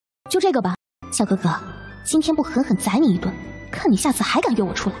就这个吧，小哥哥，今天不狠狠宰你一顿，看你下次还敢约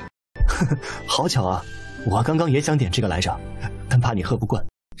我出来。好巧啊，我刚刚也想点这个来着，但怕你喝不惯。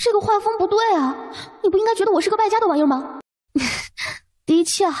这个画风不对啊，你不应该觉得我是个败家的玩意儿吗？的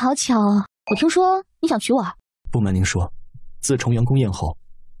确好巧啊，我听说你想娶我啊？不瞒您说，自重阳宫宴后，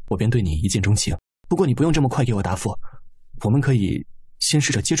我便对你一见钟情。不过你不用这么快给我答复，我们可以先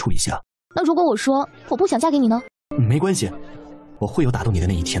试着接触一下。那如果我说我不想嫁给你呢？没关系，我会有打动你的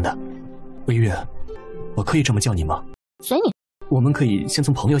那一天的。微月，我可以这么叫你吗？随你。我们可以先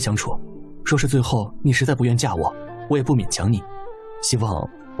从朋友相处，若是最后你实在不愿嫁我，我也不勉强你。希望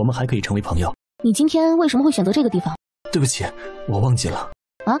我们还可以成为朋友。你今天为什么会选择这个地方？对不起，我忘记了。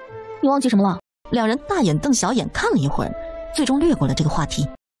啊？你忘记什么了？两人大眼瞪小眼看了一会儿，最终略过了这个话题。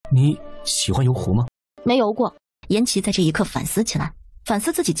你喜欢游湖吗？没游过。言琪在这一刻反思起来，反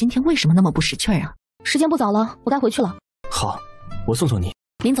思自己今天为什么那么不识趣啊。时间不早了，我该回去了。好，我送送你。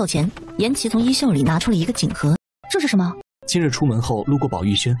临走前，言琪从衣袖里拿出了一个锦盒。这是什么？今日出门后路过宝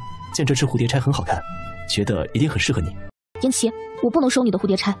玉轩，见这只蝴蝶钗很好看，觉得一定很适合你。言琪，我不能收你的蝴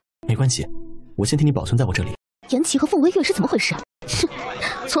蝶钗。没关系，我先替你保存在我这里。言琪和凤微月是怎么回事？哼，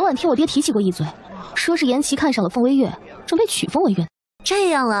昨晚听我爹提起过一嘴，说是言琪看上了凤微月，准备娶凤微月。这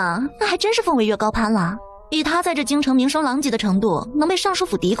样啊，那还真是凤微月高攀了。以他在这京城名声狼藉的程度，能被尚书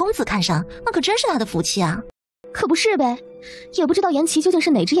府嫡公子看上，那可真是他的福气啊。可不是呗，也不知道言琪究竟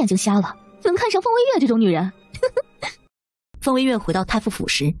是哪只眼睛瞎了，能看上凤微月这种女人。凤微月回到太傅府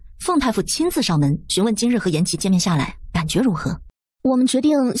时，凤太傅亲自上门询问今日和言琪见面下来感觉如何。我们决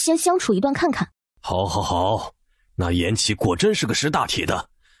定先相处一段看看。好好好，那言琪果真是个识大体的，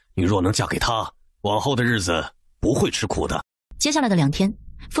你若能嫁给他，往后的日子不会吃苦的。接下来的2天，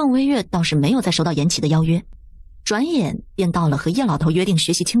凤微月倒是没有再收到言琪的邀约，转眼便到了和叶老头约定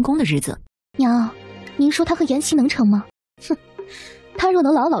学习轻功的日子。娘，您说他和言琪能成吗？哼，他若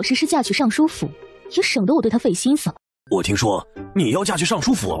能老老实实嫁去尚书府，也省得我对他费心思了。我听说你要嫁去尚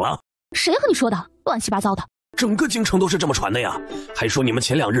书府了。谁和你说的？乱七八糟的。整个京城都是这么传的呀，还说你们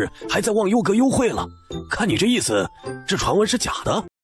前2日还在忘忧阁幽会了。看你这意思，这传闻是假的。